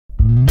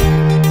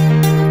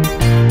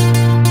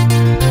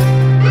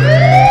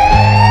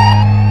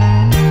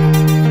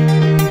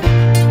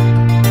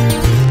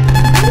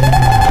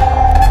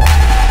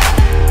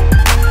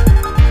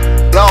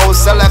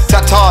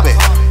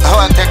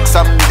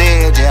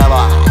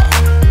boy.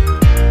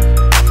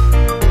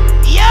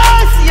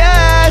 Yes,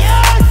 yes,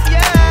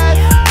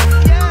 yes,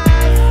 yes,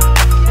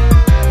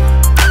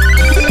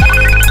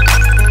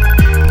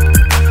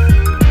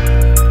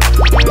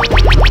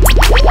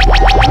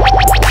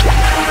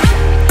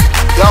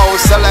 Yo,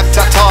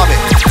 selector Toby,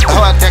 I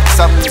wanna take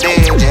some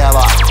DJ,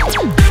 boy.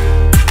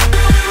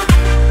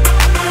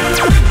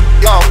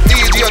 Yo,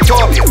 DJ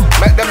Toby,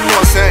 make them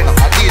know say a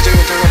DJ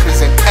to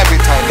represent every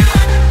time.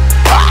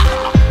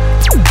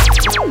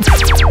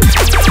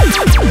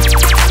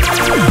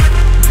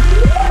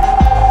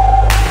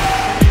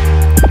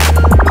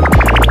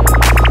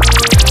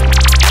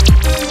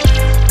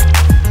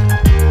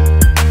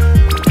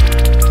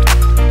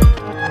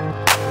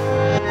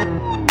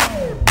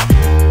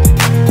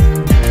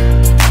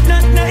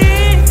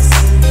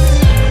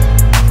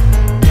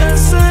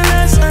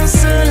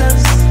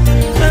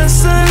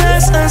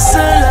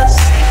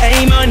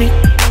 Hey money,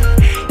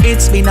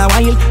 it's been a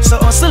while, so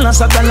hustle and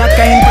suck like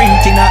I'm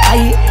printing a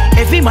eye.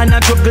 Every man a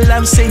juggle,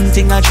 I'm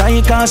sending a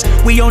try, cause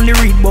we only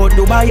read about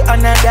Dubai,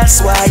 and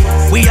that's why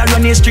we are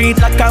on the street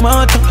like a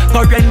motor.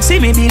 Currency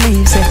me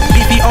believe, say,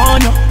 if you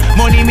own you,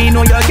 money me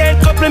know you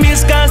get couple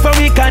missed calls for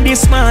weekend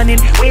this morning.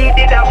 We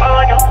did a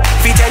phone you,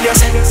 we tell you,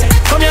 say,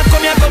 come here,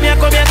 come here, come here,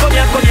 come here, come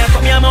here, come here,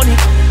 come here, money.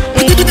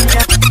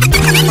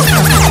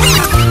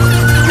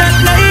 Not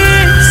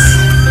nice.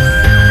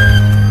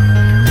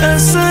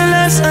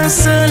 Hustlers,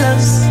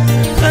 hustlers,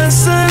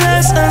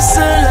 hustlers,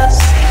 hustlers.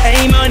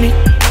 Hey money,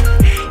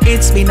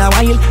 it's been a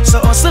while, so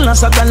hustle and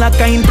suck like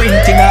I'm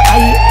printing a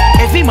eye.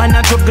 Every man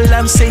a juggle,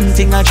 I'm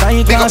sending a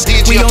try, cause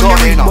we only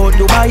read about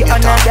Dubai,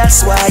 and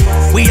that's why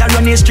we are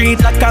on the street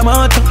like a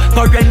motor.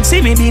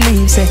 Currency me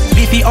believe, say,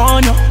 if you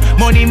own you,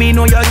 money me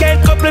know you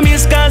get couple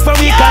missed calls for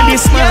weekend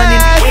this morning.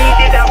 We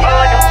did a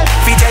phone you,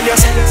 we tell you,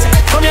 say,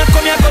 come here,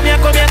 come here, come here,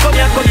 come here, come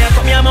here, come here,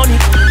 come here, money.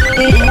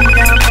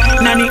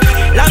 Nanny,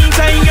 long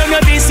time you no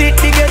visit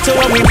the ghetto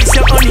and we miss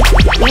your honey.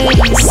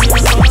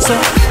 So,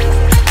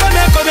 come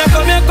here, come here,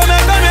 come here, come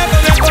here, come here,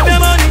 come here, come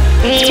here, money.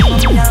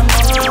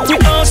 We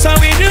also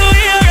we do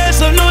here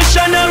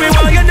resolution and we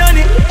want you done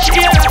it.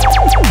 Yeah,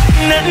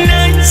 not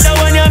nice. I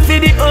want you for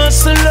the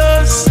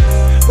hustlers.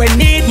 We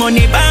need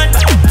money bad.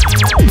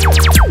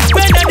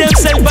 Whether them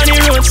sell on the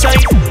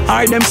roadside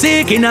or them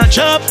seeking a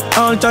job,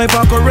 all type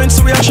of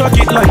currency we a shock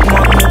it like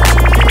magnet.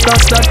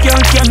 Cause that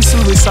can't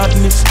cancel with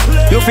sadness.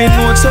 You feel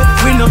no say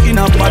we not in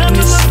a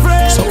badness.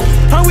 So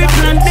how we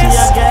plan this?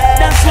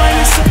 That's why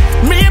we say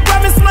me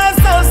promise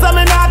myself so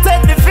me not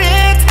take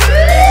defeat.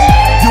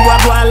 You are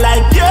going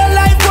like your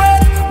life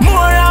worth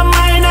more than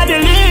mine at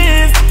the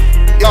least.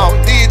 Yo,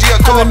 DJ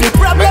Toby,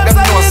 make them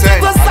know say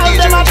a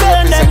DJ to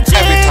represent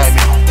every time.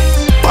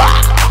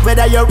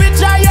 Whether you're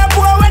rich or you're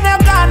poor, when you're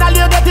gone, all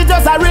you get is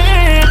just a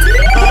ring.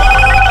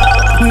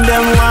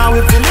 Them want we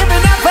to live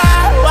in a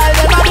fire, while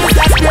them are these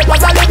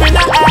skyscrapers are living in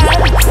the air.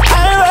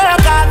 I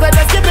work hard, so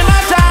just give me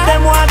my shine.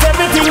 Them want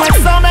everything with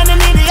so many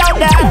needy out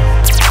there.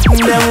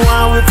 Them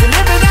want we to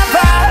live in a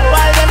fire,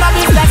 while them are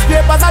these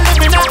skyscrapers are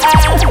living in the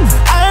air.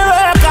 I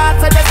work hard,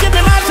 so just give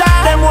me my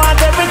shine. Them want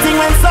everything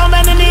with so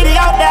many needy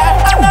out there.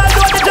 I'm not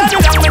doing the journey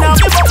down, me now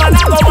give up and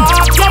I go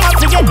walk. You have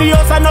to get the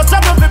house and no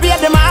struggle to be at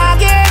the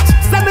mortgage.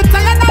 Let me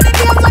tell you now the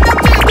days when I'm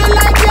thinking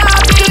like you.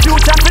 The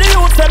future for the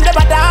youth, them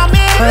never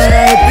damage.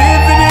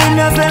 People in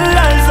innocent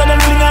lives and them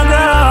fling a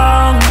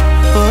ground.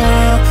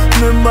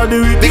 Remember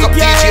the wicked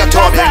guys that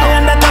die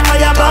and the top of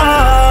your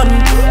bone.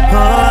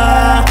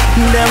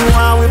 Them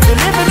want we to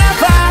live in a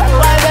fire,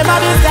 while them are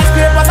these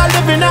skyscrapers are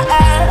living in the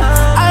air.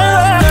 I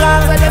work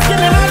hard, so just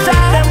give me my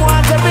shot. Them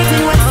want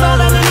everything when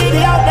so many needy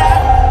out there.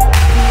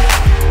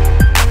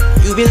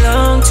 You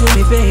belong to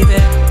me, baby.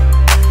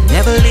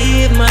 Never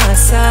leave my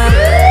side.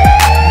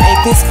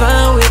 Make this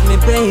fun with me,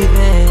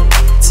 baby,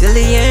 till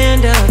the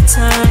end of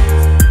time.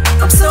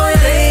 I'm so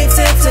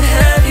elated to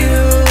have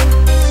you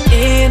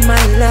in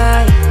my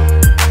life,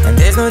 and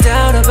there's no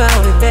doubt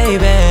about it,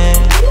 baby.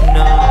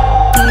 No,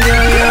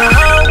 girl, you're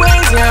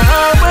always, you're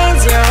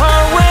always, you're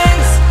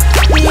always,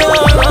 you're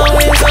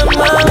always on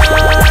my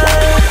mind,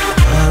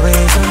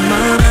 always on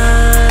my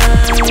mind.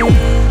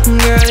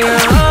 Girl,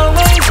 you're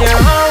always, you're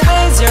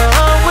always, you're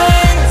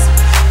always,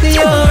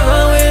 you're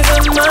always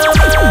on my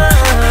mind,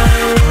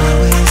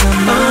 always on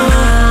my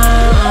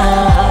mind.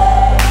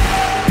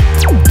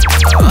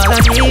 All I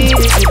need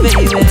is you,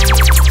 baby.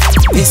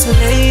 This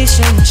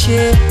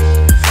relationship,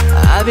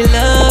 I'll be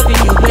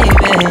loving you,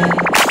 baby.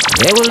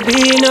 There will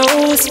be no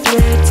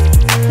split.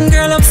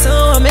 Girl, I'm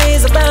so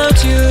amazed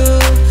about you.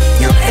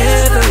 You're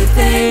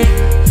everything.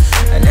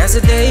 And as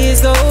the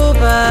days go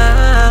by,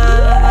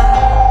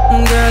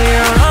 girl,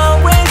 you're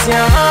always,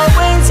 you're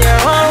always,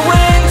 you're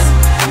always,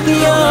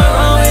 you're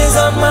always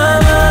on my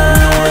mind.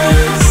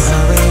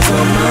 Always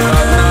on my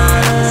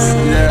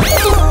mind.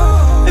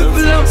 If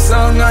love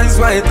so nice,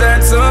 why it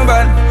hurt so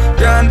bad?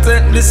 Can't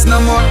take this no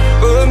more.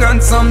 Oh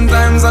God,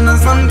 sometimes and a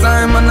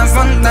sometime and a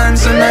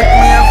sometimes she make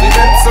me happy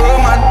get so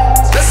mad.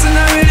 Just in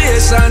a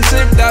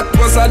relationship that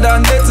was a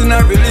done death in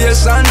a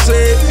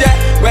relationship. Yeah,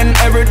 when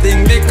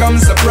everything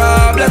becomes a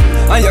problem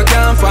and you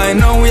can't find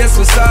no ways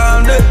to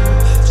solve it.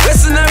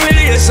 Just in a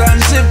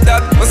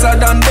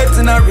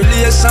in a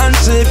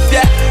relationship,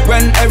 yeah.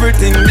 When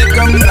everything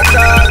becomes a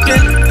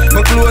talking, my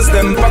clothes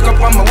them pack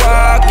up and my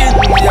walking,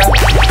 yeah.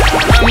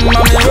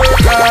 Remember me work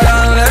hard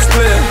and let's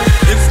play.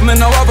 If me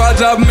no have a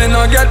job, me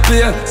no get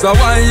paid. So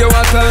why you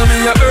a tell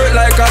me you hurt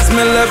like as me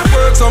left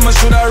work? So me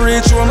shoulda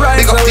reach home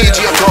right away.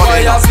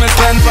 Why as me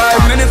spend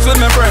 5 minutes with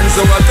my friends?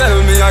 So I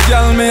tell me a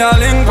girl me a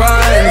link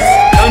pines.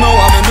 Tell me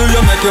what me do, you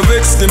make you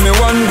vex. Give me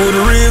one good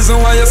reason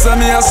why you say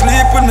me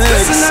asleep with me.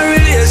 Just in a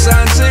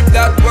relationship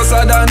that was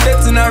a done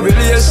death in a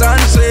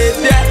relationship,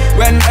 yeah.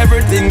 When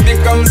everything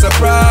becomes a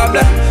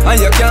problem and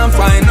you can't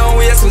find no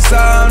ways to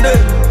solve it.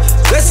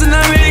 Just in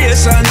a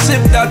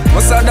relationship that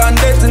was a done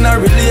death in a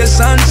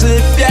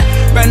relationship, yeah.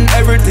 When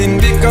everything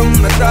becomes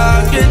a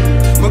talking,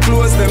 my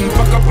clothes them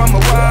pack up and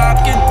my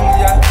walking,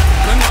 yeah.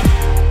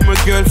 My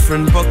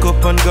girlfriend pack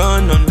up and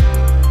gone on.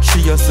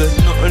 She a said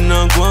nothing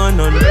not going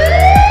on.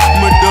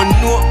 Me don't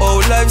know how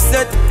life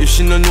set. If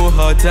she no know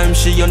hard time,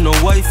 she a no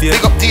wife yet.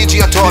 Big up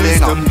DJ Toby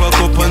now. Them pack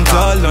up and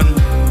tall on.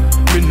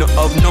 Me no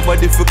have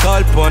nobody for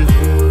call pon.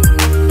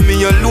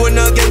 Me alone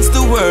against the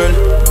world.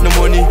 No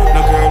money,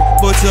 no girl.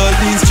 But all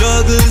these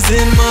struggles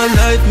in my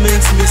life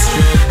makes me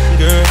strong,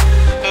 girl.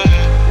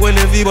 When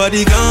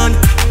everybody gone,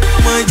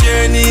 my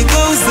journey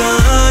goes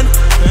on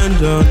and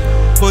on.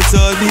 But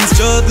all these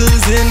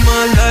struggles in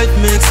my life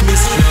makes me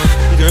strong,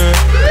 girl.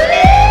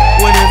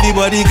 When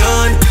everybody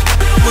gone,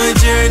 my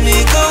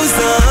journey goes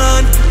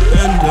on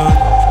and on.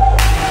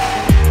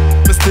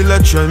 But still I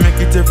try make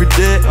it every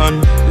day,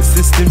 and the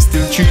system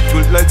still treat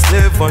you like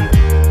slave on.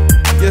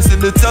 Yes,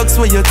 in the talks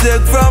where you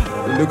take from,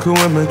 look who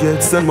when I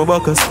get send my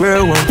back a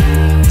square one.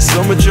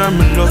 So much I'm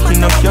luck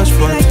in a cash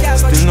fund.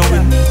 Still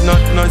knowing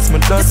not nice, my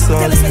dad's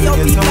son.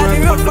 Get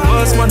around, but the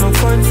boss man I'm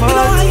fine for.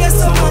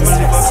 So I'm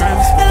live a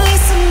friends.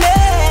 Listen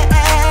there,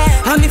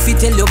 and if you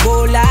tell you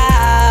go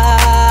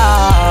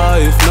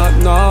life, not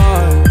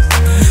nice.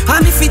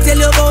 And if you tell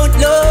you about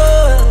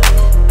love,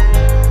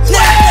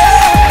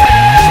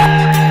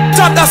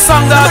 Drop that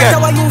song no again. matter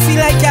what you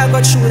feel like you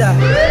got through that.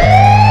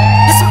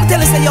 This one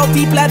tell us that your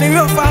people have been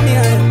rough for me.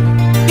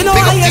 You know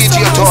I hear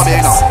some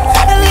nonsense.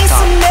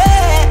 Listen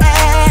there,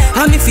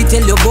 and if you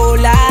tell you go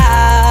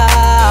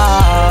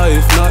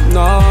life, not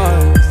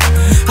nice.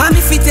 And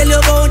if you tell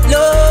you about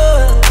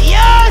love,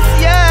 yes.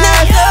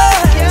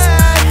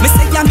 Me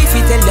say and if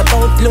you tell you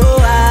about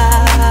love,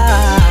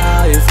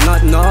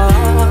 not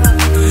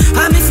nice.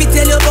 And if you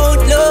tell you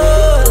about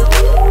love,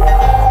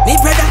 me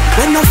brother,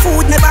 when no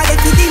food never get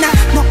to dinner,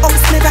 no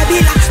house never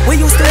build. We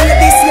used to live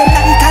this way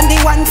like and the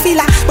one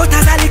filler. But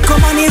as a little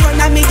money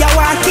run and me a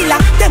war killer.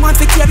 Them want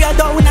to tear you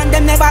down and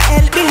them never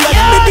help me. Me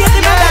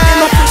baby brother, them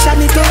no pressure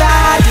me to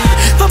ride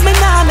it. But me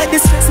nah make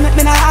this stress make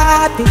me not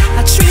happy.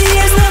 At 3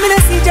 years now me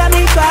not see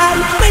Jamaica.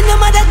 When no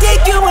mother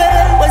take you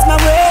away, was my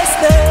worst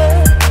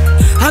day.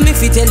 And if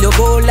you tell you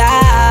go life,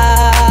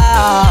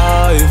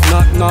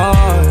 not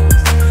nice.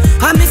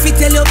 And if you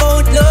tell you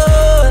about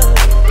love,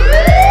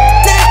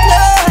 take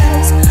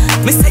love.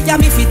 Me say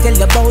I'm if you tell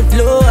you about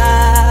love,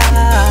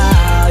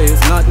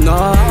 not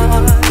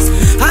nice.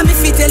 And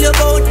if you tell you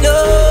about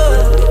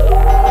love,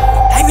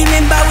 I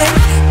remember when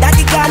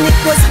Daddy Garnet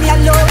was me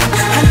alone,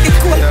 and the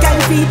cold can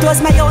beat was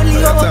my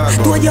only hope.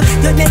 Told you,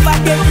 you never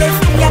get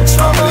left me at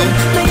trouble.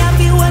 Now you have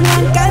you one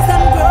cause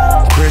I'm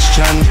broke.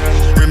 Question,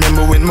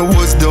 remember when I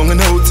was down and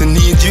out to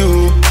need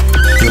you?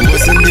 You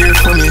wasn't there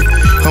for me.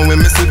 And when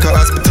me sick at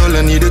hospital,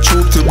 I need a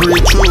troop to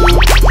break through.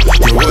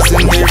 You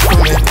wasn't there for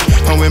me.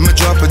 And when me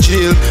drop a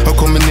jail, how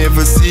come I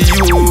never see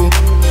you?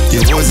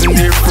 You wasn't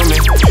there for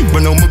me.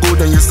 But now me go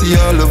down, you see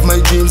all of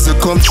my dreams that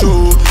come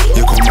true.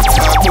 You come to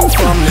talk about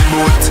family,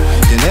 but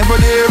you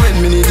never there when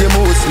me need you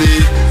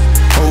mostly.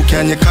 How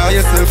can you call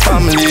yourself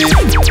family?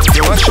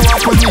 You want show up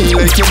for me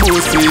like you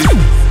bossy.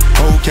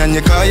 How can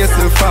you call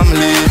yourself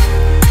family?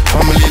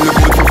 Family look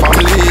good for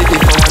family.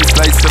 If I want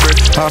slice of bread,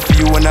 half for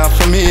you and half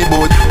for me.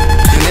 But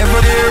you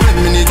never there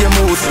when me need you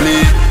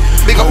mostly.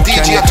 Big up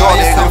DJ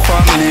Toby now.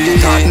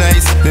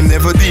 Nice, they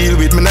never deal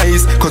with me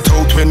nice. Cut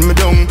out when me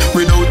down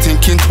without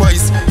thinking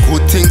twice.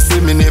 Good things say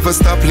me never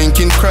stop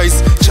linking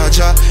Christ.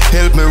 Cha-cha,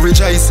 help me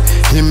rejoice.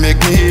 He make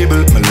me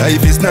able. My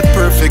life is not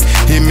perfect,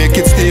 he make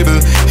it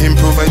stable. Him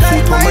provide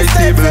food for my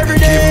table.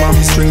 Give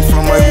mommy strength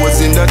from I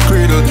was in that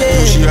cradle.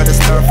 She had a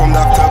star from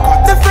Dr.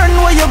 Cut. The friend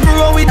where you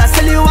grow with, I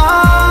sell you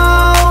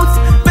out.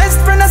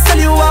 Best friend, I sell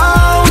you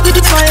out.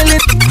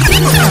 Smiling.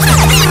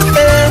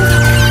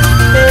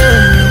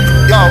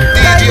 Yo,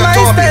 DJ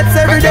Toby,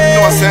 make them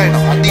know saying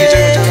a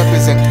DJ to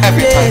represent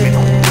every time, you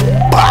know.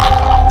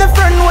 The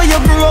friend where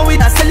you grow with,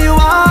 I sell you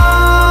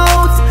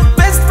out.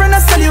 Best friend, I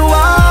sell you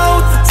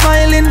out.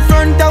 Smile in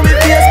front of we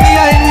face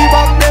behind we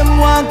back them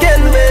one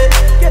Kelway.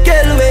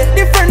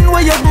 The friend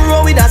where you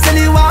grow with, I sell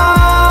you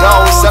out.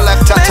 Yo,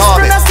 Selector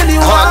Toby,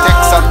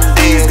 context and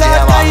Please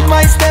God guide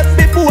my step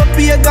before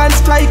pagans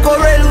strike a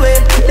railway.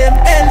 Them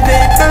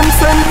elevate. Them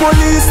send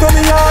police to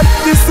me yard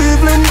this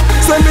evening.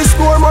 Send me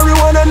score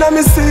marijuana and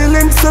me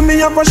ceiling. Send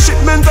me have a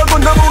shipment I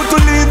got about to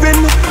leave in.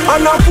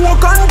 And a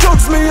pork and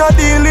drugs me a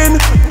dealing.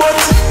 But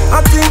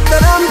I think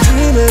that I'm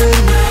dreaming.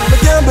 I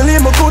can't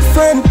believe my good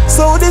friend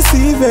so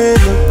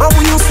deceiving. And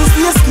we used to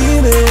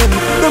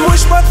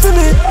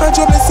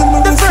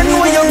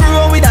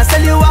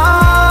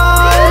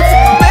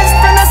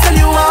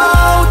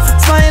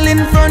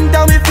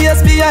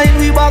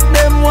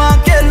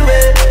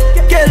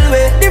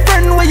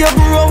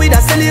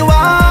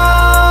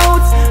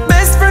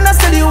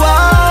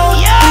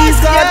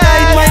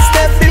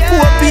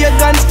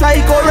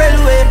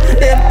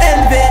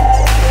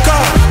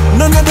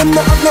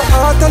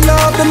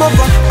them have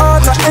a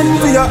heart of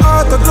envy, a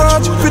heart of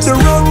grudge. For the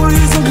wrong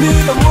reason, me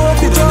the more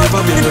be judge.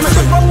 If me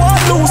ever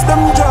want lose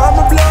them, draw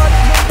my blood.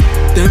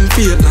 Them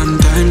fate long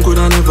time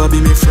coulda never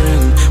be me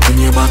friend. When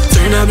your back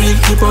turn a big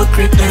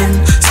hypocrite then.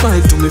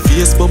 Smile to me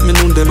face but me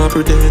know them a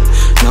pretend.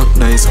 Not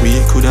nice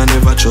we coulda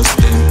never trust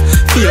them.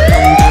 Fate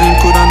long time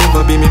coulda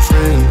never be me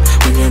friend.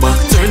 When your back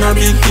turn a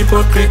big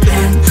hypocrite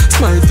then.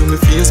 Smile to me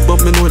face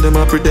but me know them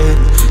a pretend.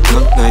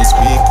 Not nice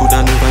we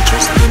coulda never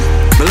trust them.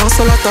 Me lost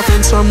a lot of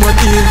friends from what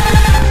year.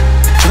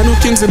 Channel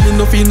Kings and me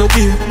no feel no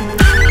way.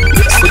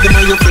 So them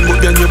are your friend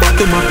but behind your back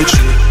them a bitch.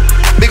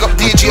 Big up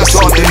DJ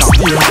Toby.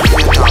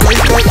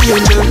 Like an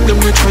angel, them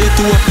we try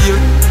to appear.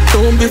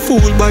 Don't be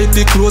fooled by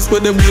the clothes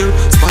where them wear.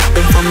 Spot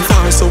them from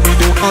far so we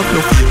don't have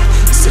no fear.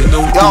 Say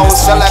no Yo,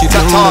 select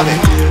a Toby.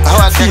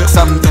 How I take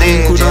some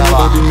day, could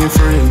never be my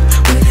friend.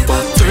 When you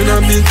back turn a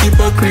big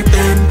hypocrite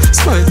then.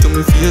 Smile to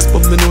me face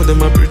but me know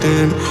them a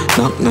pretend.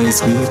 Not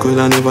nice we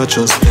coulda never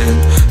trust them.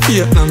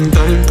 Fate long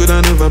time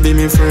coulda never be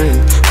my friend.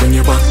 When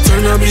you back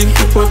turn a big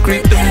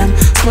hypocrite then.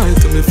 Smile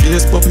to me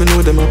face but me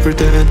know them a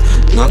pretend.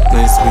 Not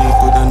nice we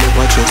coulda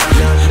never trust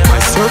them. My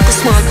circle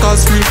smart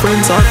cause real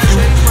friends are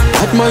few.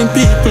 Bad mind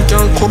people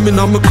can't come in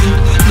on my crew.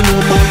 Me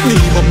know about me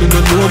but me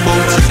don't know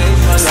about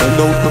you. Send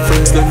out my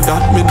friends them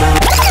that me know.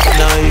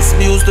 Nice,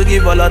 me used to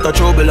give a lot of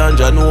trouble and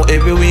I know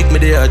every week me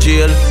dey a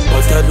jail.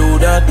 But I do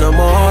that no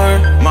more.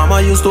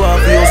 Mama used to have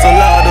you so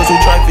loud who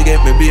try to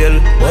get me bail.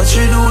 But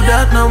she do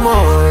that no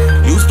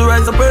more. Used to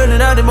rise up early in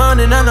the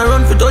morning and I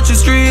run for touch the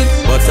street.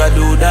 But I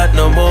do that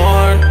no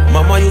more.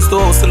 Mama used to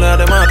hustle at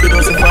the market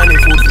just to find the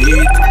food to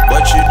eat.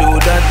 But she do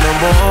that no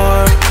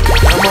more.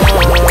 No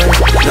more,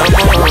 no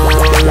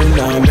more.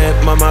 Now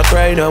make mama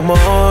cry no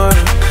more.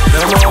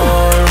 No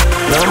more,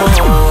 no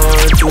more.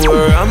 To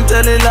her I'm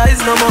telling lies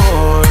no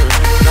more.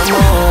 No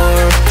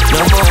more, no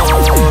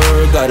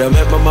more. Gotta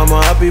make my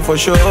mama happy for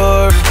sure.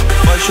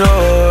 For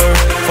sure,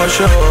 for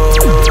sure.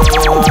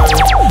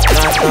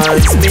 Not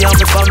nice. Me and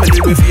my family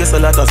we face a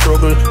lot of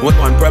struggle. With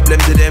one problem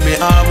today me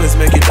always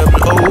make it double.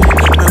 Oh,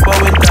 remember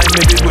when time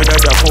me did with a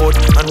drop out.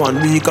 And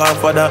 1 week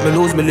after that me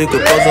lose me little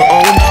cousin.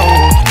 Oh no.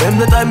 Them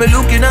the time me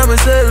looking at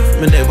myself.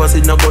 Me never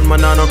see no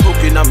gunman and no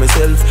cooking at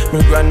myself.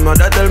 My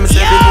grandmother tell me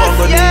say big one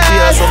go need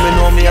here. So me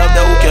know me have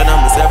the hook on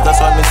myself. That's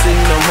why me sing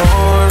no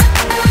more.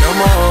 No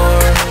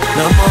more,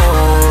 no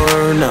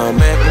more. Now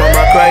make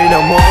mama cry no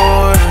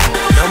more.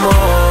 No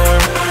more,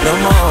 no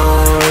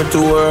more. To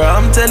her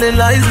I'm telling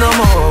lies no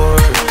more.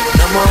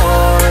 No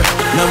more,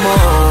 no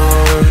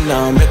more.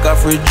 Now make her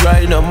fridge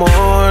dry no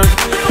more.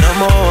 No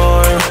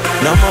more,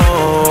 no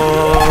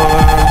more.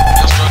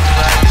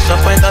 Now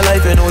find a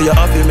life you know you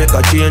have to make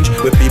a change.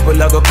 Where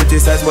people are go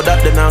criticize but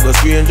that they not go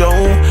strange.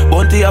 Oh,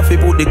 Bunty have to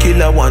put the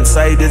killer one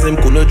side. Is him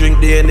couldn't drink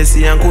the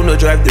Hennessy and couldn't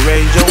drive the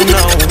Range. Oh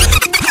no.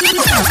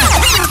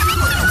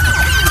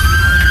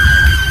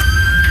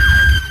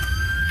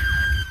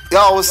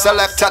 Yo,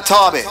 select a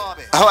Toby.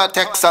 How I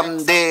take some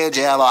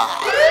DJ, boy.